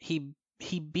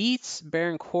 he beats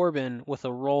Baron Corbin with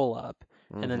a roll up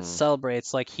and then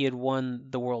celebrates like he had won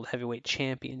the World Heavyweight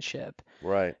Championship.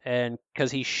 Right. And because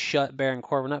he shut Baron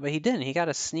Corbin up, but he didn't. He got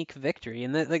a sneak victory.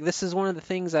 And this is one of the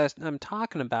things I'm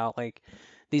talking about. Like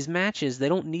these matches, they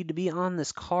don't need to be on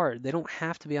this card. They don't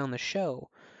have to be on the show.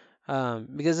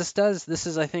 Because this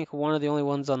is I think one of the only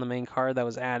ones on the main card that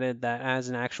was added that has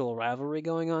an actual rivalry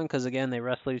going on. Because again, they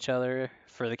wrestled each other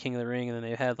for the King of the Ring, and then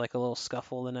they had like a little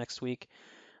scuffle the next week.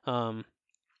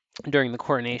 During the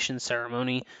coronation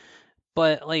ceremony.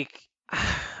 But like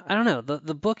I don't know,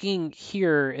 the booking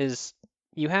here is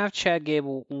you have Chad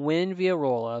Gable win via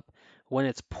roll up when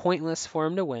it's pointless for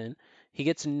him to win. He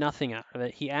gets nothing out of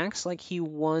it. He acts like he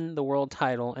won the world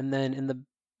title, and then in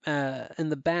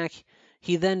the back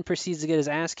he then proceeds to get his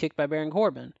ass kicked by Baron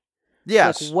Corbin.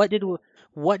 yes. Like,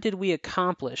 what did we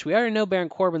accomplish? We already know Baron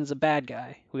Corbin's a bad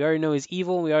guy. We already know he's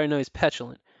evil. We already know he's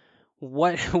petulant.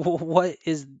 What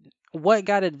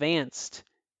got advanced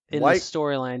in the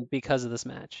storyline because of this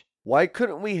match? Why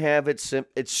couldn't we have it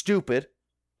it's stupid,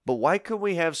 but why couldn't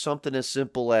we have something as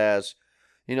simple as,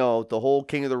 the whole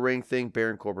King of the Ring thing,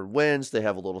 Baron Corbin wins, they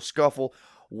have a little scuffle.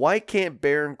 Why can't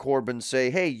Baron Corbin say,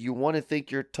 hey, you want to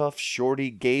think you're tough, Shorty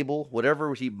Gable,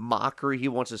 whatever mockery he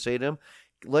wants to say to him,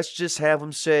 let's just have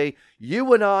him say,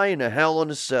 you and I in a Hell in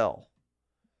a Cell.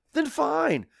 then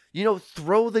fine.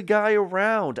 Throw the guy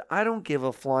around. I don't give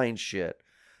a flying shit.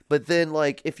 But then,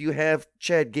 like, if you have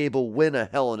Chad Gable win a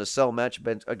Hell in a Cell match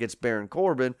against Baron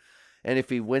Corbin, and if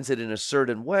he wins it in a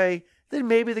certain way, then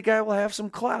maybe the guy will have some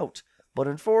clout. But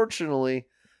unfortunately,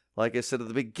 like I said at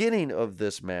the beginning of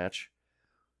this match,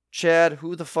 Chad,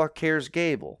 who the fuck cares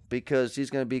Gable? Because he's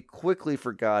going to be quickly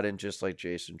forgotten just like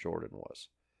Jason Jordan was.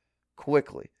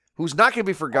 Quickly. Who's not going to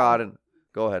be forgotten?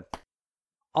 Go ahead.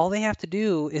 All they have to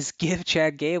do is give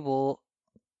Chad Gable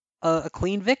a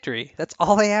clean victory. That's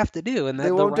all they have to do. And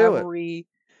They won't do it. rivalry...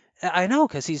 I know,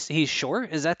 because he's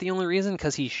short. Is that the only reason?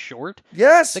 Because he's short?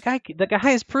 Yes. The guy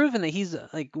has proven that he's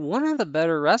like one of the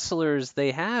better wrestlers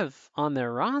they have on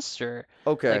their roster.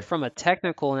 Okay. Like from a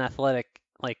technical and athletic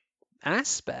like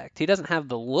aspect. He doesn't have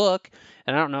the look,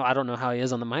 and I don't know how he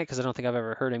is on the mic because I don't think I've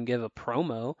ever heard him give a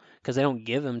promo because they don't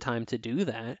give him time to do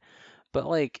that. But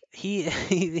like he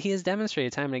has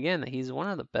demonstrated time and again that he's one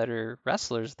of the better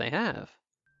wrestlers they have.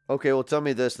 Okay, well tell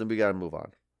me this, then we got to move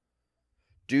on.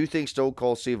 Do you think Stone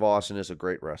Cold Steve Austin is a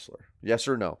great wrestler? Yes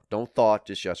or no? Don't thought,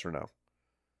 just yes or no.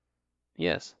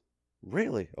 Yes.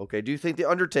 Really? Okay. Do you think The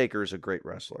Undertaker is a great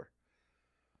wrestler?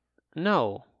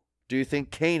 No. Do you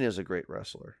think Kane is a great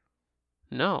wrestler?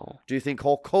 No. Do you think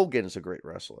Hulk Hogan is a great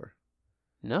wrestler?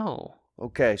 No.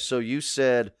 Okay, so you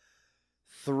said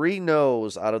 3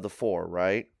 no's out of the 4,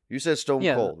 right? You said Stone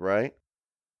Cold, right?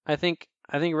 I think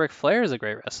Ric Flair is a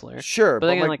great wrestler. Sure, but,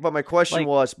 again, my question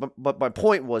was, but my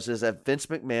point was, is that Vince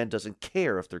McMahon doesn't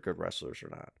care if they're good wrestlers or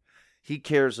not. He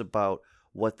cares about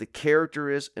what the character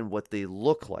is and what they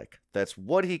look like. That's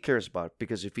what he cares about.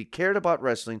 Because if he cared about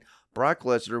wrestling, Brock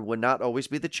Lesnar would not always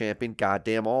be the champion,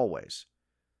 goddamn always.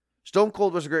 Stone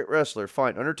Cold was a great wrestler,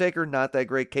 fine. Undertaker, not that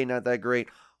great. Kane, not that great.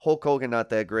 Hulk Hogan, not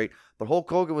that great. But Hulk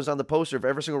Hogan was on the poster of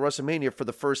every single WrestleMania for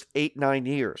the first 8-9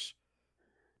 years.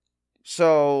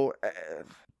 So,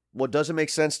 what doesn't make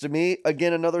sense to me,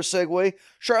 again, another segue,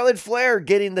 Charlotte Flair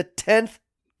getting the 10th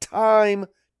time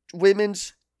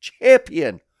women's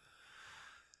champion.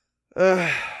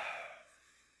 I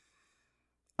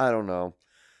don't know.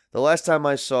 The last time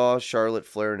I saw Charlotte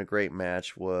Flair in a great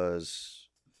match was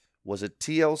it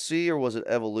TLC or was it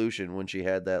Evolution when she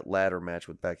had that ladder match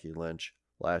with Becky Lynch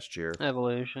last year?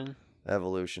 Evolution.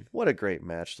 What a great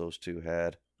match those two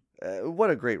had. What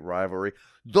a great rivalry.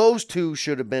 Those two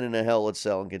should have been in a Hell in a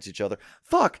Cell against each other.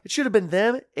 Fuck, it should have been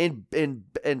them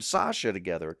and Sasha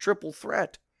together. A triple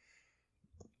threat.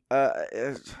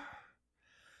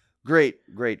 Great.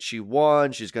 She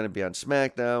won. She's going to be on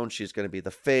SmackDown. She's going to be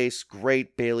the face.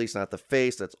 Great. Bayley's not the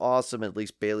face. That's awesome. At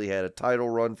least Bayley had a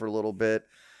title run for a little bit.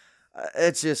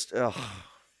 It's just...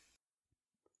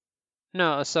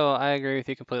 No, so I agree with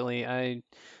you completely. I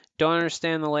don't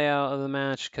understand the layout of the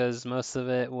match because most of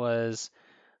it was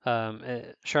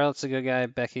Charlotte's a good guy,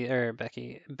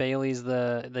 Bayley's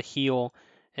the heel,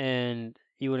 and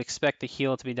you would expect the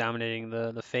heel to be dominating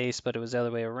the face, but it was the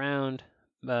other way around.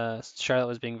 Charlotte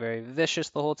was being very vicious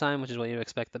the whole time, which is what you'd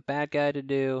expect the bad guy to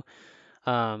do.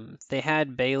 They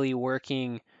had Bayley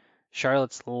working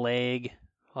Charlotte's leg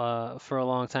for a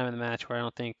long time in the match, where I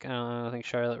don't think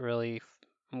Charlotte really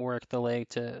worked the leg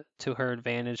to her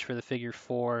advantage for the figure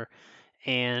 4,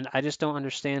 and I just don't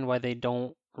understand why they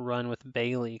don't run with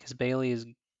Bayley, because Bayley's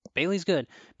good.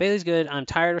 Bayley's good. I'm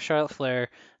tired of Charlotte Flair.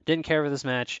 Didn't care for this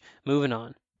match. Moving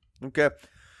on. Okay.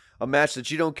 A match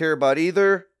that you don't care about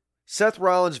either. Seth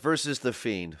Rollins versus The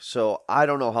Fiend. So I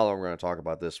don't know how long we're going to talk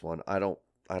about this one. I don't.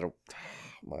 Oh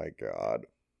my God.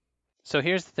 So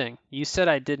here's the thing. You said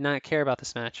I did not care about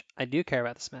this match. I do care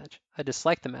about this match. I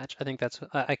dislike the match. I think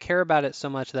I care about it so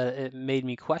much that it made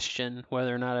me question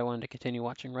whether or not I wanted to continue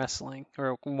watching wrestling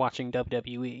or watching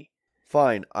WWE.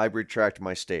 Fine, I retract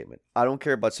my statement. I don't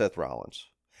care about Seth Rollins.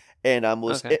 And I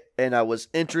was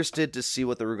interested to see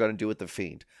what they were going to do with The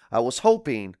Fiend. I was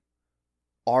hoping,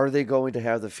 are they going to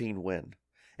have The Fiend win?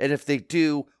 And if they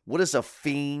do, what is a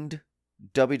Fiend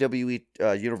WWE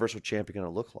Universal Champion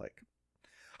going to look like?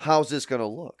 How's this going to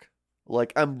look?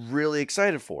 Like, I'm really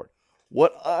excited for it.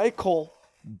 What I call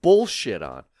bullshit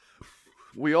on.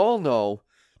 We all know,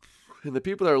 and the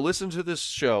people that are listening to this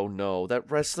show know,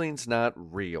 that wrestling's not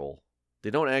real.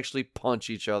 They don't actually punch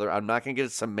each other. I'm not going to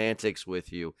get semantics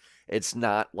with you. It's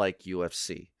not like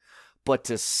UFC. But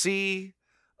to see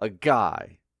a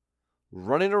guy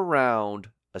running around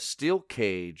a steel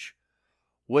cage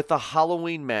with a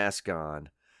Halloween mask on,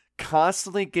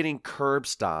 constantly getting curb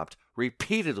stomped,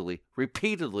 repeatedly,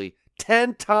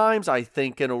 10 times, I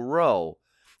think, in a row,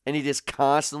 and he just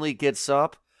constantly gets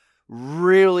up,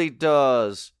 really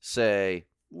does say,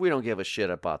 we don't give a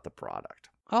shit about the product.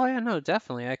 Oh yeah, no,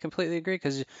 definitely. I completely agree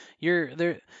because you're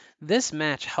there. This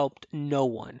match helped no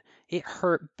one. It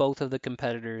hurt both of the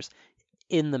competitors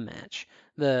in the match.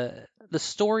 The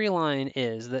storyline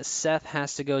is that Seth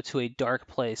has to go to a dark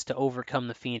place to overcome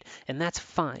the Fiend, and that's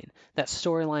fine. That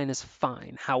storyline is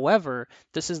fine. However,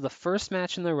 this is the first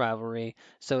match in the rivalry,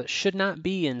 so it should not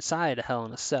be inside a Hell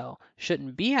in a Cell.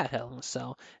 Shouldn't be at Hell in a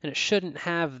Cell, and it shouldn't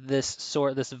have this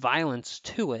violence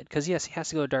to it. Because yes, he has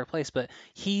to go to a dark place, but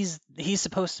he's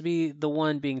supposed to be the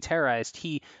one being terrorized.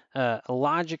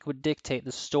 Logic would dictate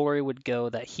the story would go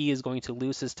that he is going to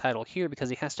lose his title here because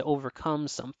he has to overcome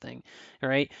something. All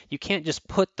right, you can't just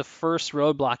put the first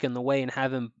roadblock in the way and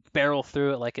have him barrel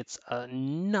through it like it's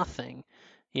nothing.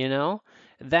 You know,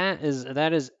 that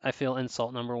is I feel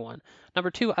insult number one. Number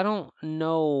two, I don't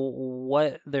know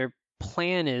what their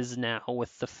plan is now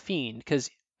with the Fiend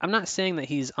because I'm not saying that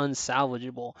he's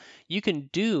unsalvageable. You can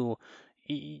do,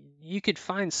 you could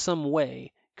find some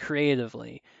way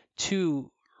creatively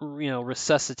to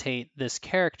resuscitate this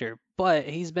character, but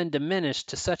he's been diminished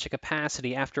to such a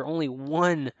capacity after only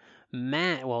one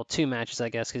match, well, two matches, I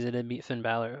guess, because he did beat Finn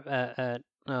Balor at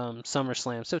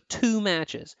SummerSlam. So two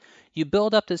matches. You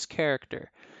build up this character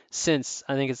since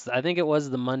I think it was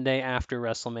the Monday after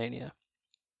WrestleMania,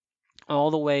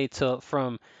 all the way to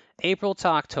from April to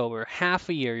October, half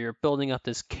a year, you're building up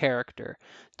this character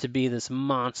to be this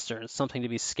monster and something to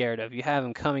be scared of. You have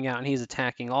him coming out and he's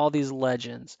attacking all these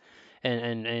legends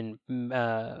and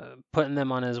putting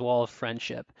them on his wall of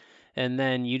friendship. And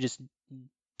then you just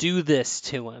do this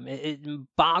to him. It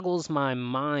boggles my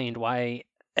mind why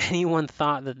anyone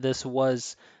thought that this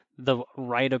was the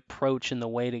right approach and the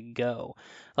way to go.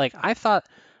 Like I thought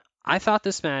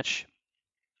this match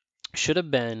should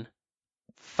have been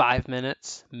 5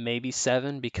 minutes, maybe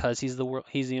 7, because he's the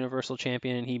Universal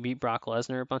Champion and he beat Brock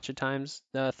Lesnar a bunch of times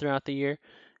throughout the year,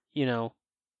 you know.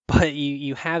 But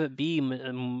you have it be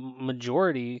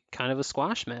majority kind of a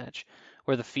squash match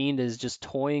where the Fiend is just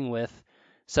toying with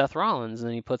Seth Rollins and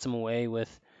then he puts him away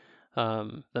with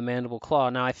the Mandible Claw.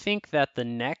 Now I think that the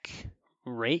neck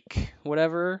rake,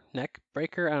 whatever, neck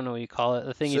breaker, I don't know what you call it,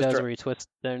 the thing he does where he twists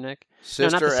their neck. No,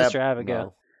 not the Sister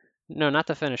Abigail. No, not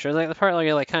the finisher. Like the part where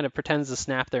he like kind of pretends to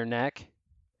snap their neck.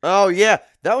 Oh yeah,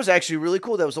 that was actually really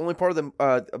cool. That was the only part of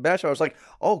the match I was like,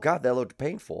 oh god, that looked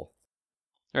painful.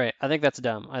 Right. I think that's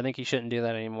dumb. I think he shouldn't do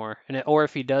that anymore. Or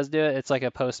if he does do it, it's like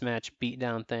a post-match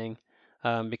beatdown thing,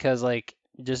 because like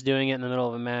just doing it in the middle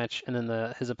of a match and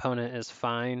then his opponent is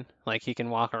fine, like he can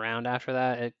walk around after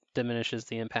that, it diminishes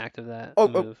the impact of that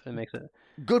move. It makes it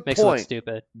it look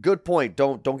stupid. Good point.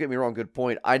 Don't get me wrong. Good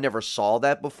point. I never saw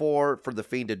that before for the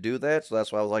Fiend to do that, so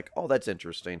that's why I was like, oh, that's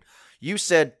interesting. You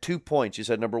said 2 points. You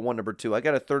said number 1, number 2. I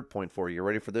got a third point for you. You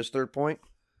ready for this third point?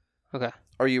 Okay.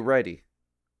 Are you ready?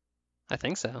 I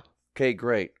think so. Okay,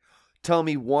 great. Tell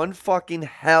me one fucking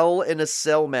Hell in a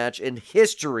Cell match in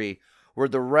history where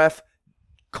the ref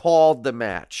called the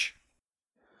match.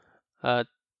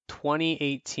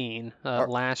 2018,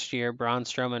 last year, Braun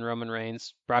Strowman, Roman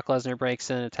Reigns. Brock Lesnar breaks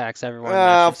in, attacks everyone.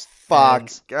 Fuck.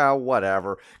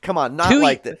 Whatever. Come on, not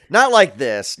like this. Not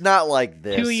like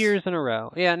this. 2 years in a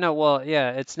row. Yeah, no, well,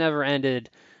 yeah, it's never ended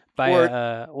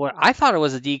by what I thought it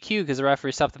was a DQ because the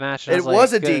referee stopped the match. And it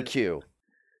was a DQ.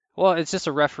 Well, it's just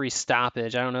a referee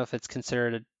stoppage. I don't know if it's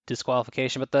considered a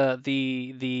disqualification, but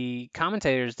the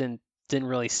commentators didn't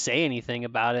really say anything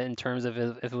about it in terms of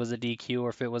if it was a DQ or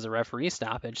if it was a referee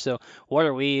stoppage. So what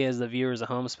are we as the viewers at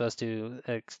home supposed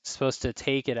to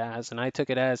take it as? And I took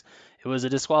it as it was a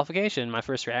disqualification. My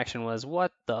first reaction was,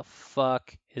 what the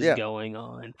fuck is going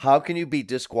on? How can you be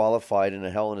disqualified in a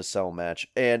Hell in a Cell match?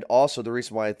 And also the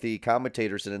reason why the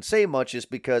commentators didn't say much is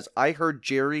because I heard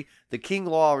Jerry the King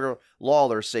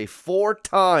Lawler say 4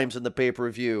 times in the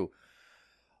pay-per-view,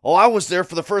 oh, I was there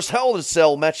for the first Hell in a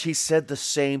Cell match. He said the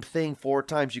same thing 4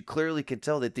 times. You clearly can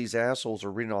tell that these assholes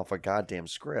are reading off a goddamn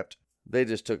script. They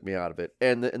just took me out of it.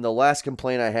 And the last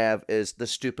complaint I have is the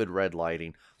stupid red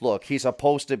lighting. Look, he's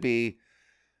supposed to be...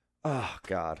 Oh,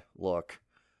 God. Look.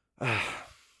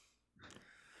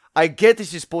 I get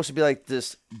this is supposed to be like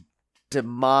this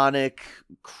demonic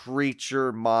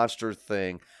creature monster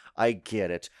thing. I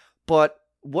get it. But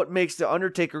what makes The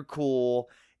Undertaker cool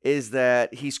is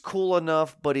that he's cool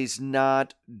enough, but he's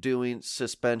not doing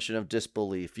suspension of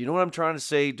disbelief. You know what I'm trying to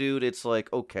say, dude? It's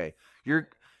like, okay,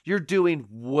 you're doing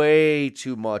way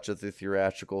too much of the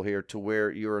theatrical here to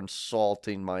where you're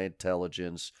insulting my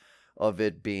intelligence of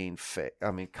it being fake.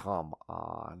 I mean, come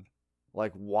on.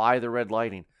 Like, why the red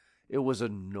lighting? It was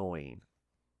annoying.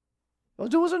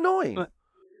 It was annoying.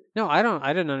 No, I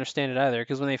didn't understand it either,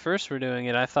 because when they first were doing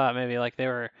it, I thought maybe like they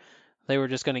were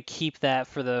just going to keep that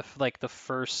for the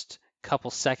first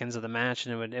couple seconds of the match,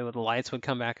 and the lights would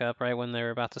come back up right when they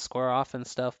were about to square off and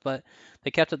stuff. But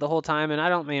they kept it the whole time, and I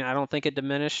don't think it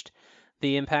diminished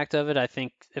the impact of it. I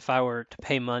think if I were to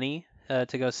pay money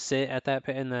to go sit at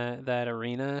that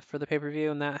arena for the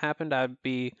pay-per-view and that happened, I'd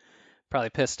be probably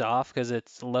pissed off because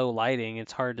it's low lighting.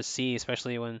 It's hard to see,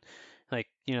 especially when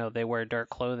they wear dark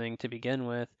clothing to begin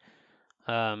with.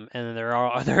 And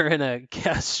they're in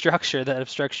a structure that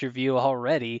obstructs your view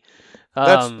already.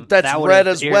 That's red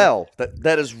as well.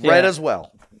 That is red as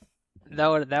well. That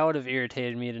would have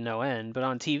irritated me to no end. But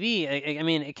on TV,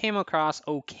 it came across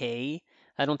okay.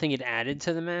 I don't think it added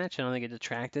to the match. I don't think it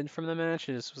detracted from the match.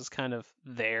 It just was kind of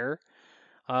there.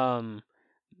 And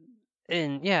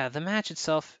yeah, the match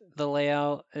itself, the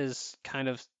layout is kind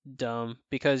of dumb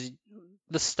because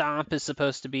the stomp is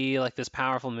supposed to be like this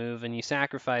powerful move, and you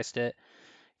sacrificed it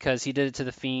because he did it to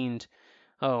the Fiend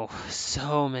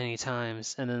so many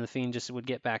times, and then the Fiend just would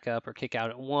get back up or kick out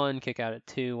at 1, kick out at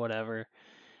 2, whatever.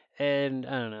 And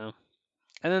I don't know.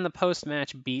 And then the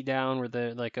post-match beatdown where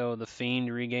the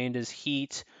Fiend regained his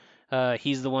heat.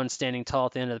 He's the one standing tall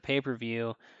at the end of the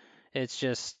pay-per-view. It's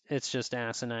just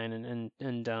asinine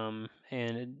and dumb,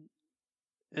 and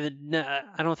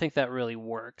I don't think that really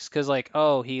works because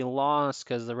he lost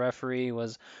because the referee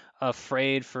was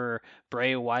afraid for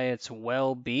Bray Wyatt's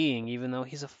well-being, even though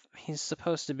he's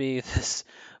supposed to be this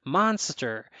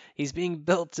monster. He's being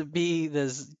built to be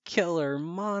this killer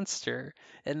monster,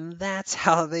 and that's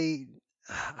how they.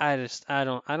 I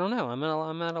don't know.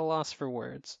 I'm at a loss for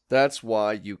words. That's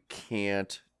why you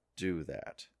can't do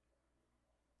that.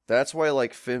 That's why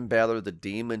Finn Balor the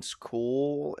Demon's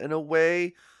cool in a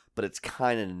way, but it's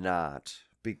kind of not,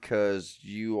 because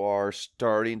you are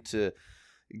starting to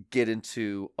get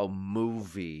into a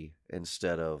movie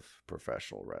instead of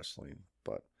professional wrestling.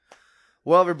 But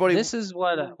everybody, this is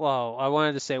what I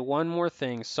wanted to say one more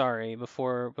thing. Sorry,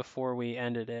 before we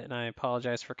ended it, and I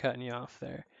apologize for cutting you off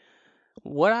there.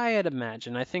 What I had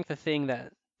imagined, I think the thing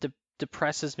that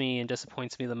depresses me and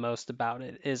disappoints me the most about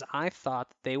it is I thought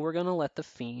that they were going to let The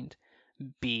Fiend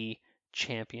be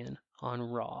champion on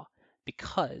Raw,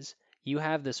 because you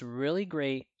have this really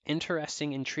great,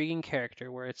 interesting, intriguing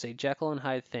character where it's a Jekyll and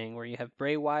Hyde thing, where you have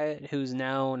Bray Wyatt, who's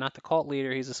now not the cult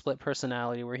leader, he's a split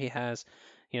personality, where he has,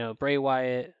 Bray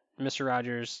Wyatt, Mr.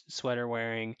 Rogers sweater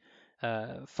wearing,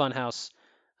 Funhouse,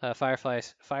 Firefly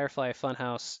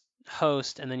Funhouse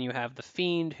host, and then you have the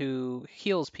Fiend who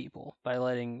heals people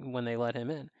when they let him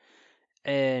in,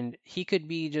 and he could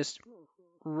be just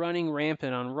running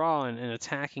rampant on Raw and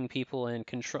attacking people and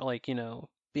control,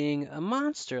 being a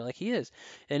monster like he is,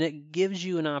 and it gives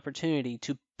you an opportunity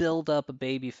to build up a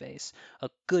babyface, a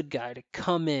good guy to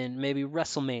come in, maybe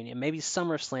WrestleMania, maybe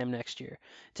SummerSlam next year,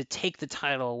 to take the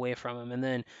title away from him, and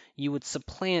then you would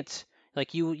supplant.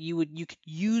 You could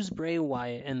use Bray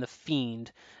Wyatt and the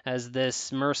Fiend as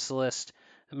this merciless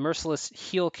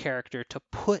heel character to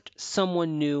put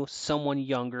someone new, someone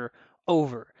younger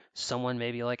over. Someone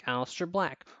maybe like Aleister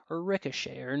Black or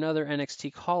Ricochet or another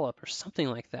NXT call-up or something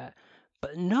like that.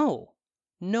 But no,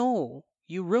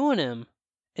 you ruin him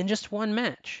in just one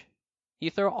match.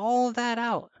 You throw all of that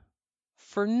out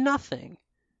for nothing.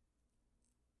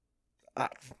 I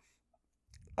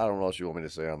don't know what you want me to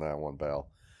say on that one, pal.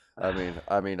 I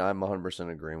mean, I'm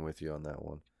 100% agreeing with you on that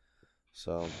one.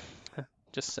 So,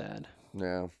 just sad.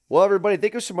 Yeah. Well, everybody,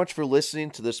 thank you so much for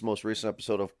listening to this most recent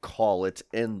episode of Call It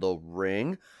in the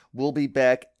Ring. We'll be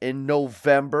back in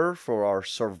November for our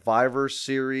Survivor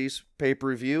Series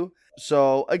pay-per-view.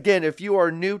 So, again, if you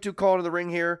are new to Call It in the Ring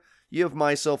here, you have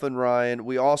myself and Ryan.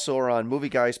 We also are on Movie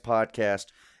Guys Podcast,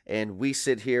 and we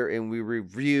sit here and we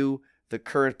review the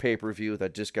current pay-per-view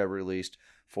that just got released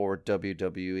for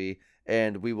WWE.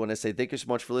 And we want to say thank you so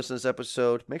much for listening to this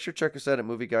episode. Make sure to check us out at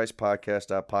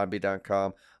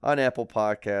movieguyspodcast.podbean.com, on Apple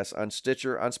Podcasts, on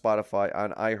Stitcher, on Spotify,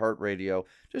 on iHeartRadio.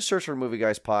 Just search for Movie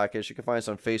Guys Podcast. You can find us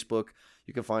on Facebook.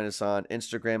 You can find us on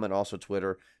Instagram and also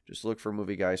Twitter. Just look for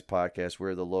Movie Guys Podcast.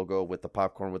 We're the logo with the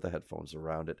popcorn with the headphones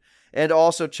around it. And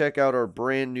also check out our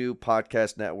brand new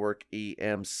podcast network,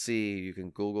 EMC. You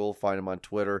can Google, find them on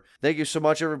Twitter. Thank you so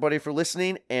much, everybody, for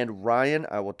listening. And Ryan,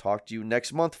 I will talk to you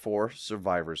next month for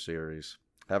Survivor Series.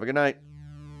 Have a good night.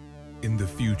 In the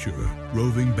future,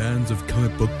 roving bands of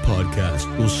comic book podcasts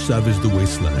will savage the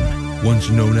wasteland,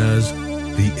 once known as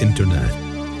the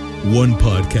Internet. One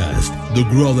podcast, the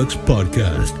Grawlix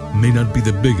Podcast, may not be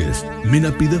the biggest, may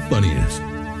not be the funniest,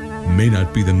 may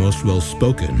not be the most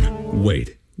well-spoken.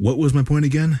 Wait, what was my point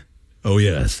again? Oh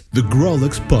yes, the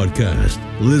Grawlix Podcast.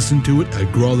 Listen to it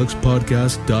at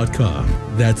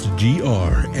grawlixpodcast.com. That's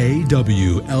GRAWLIX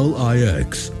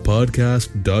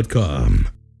podcast.com.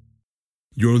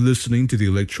 You're listening to the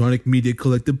Electronic Media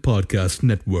Collective Podcast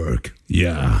Network.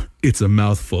 Yeah, it's a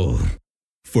mouthful.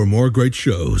 For more great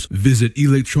shows, visit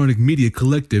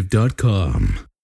electronicmediacollective.com.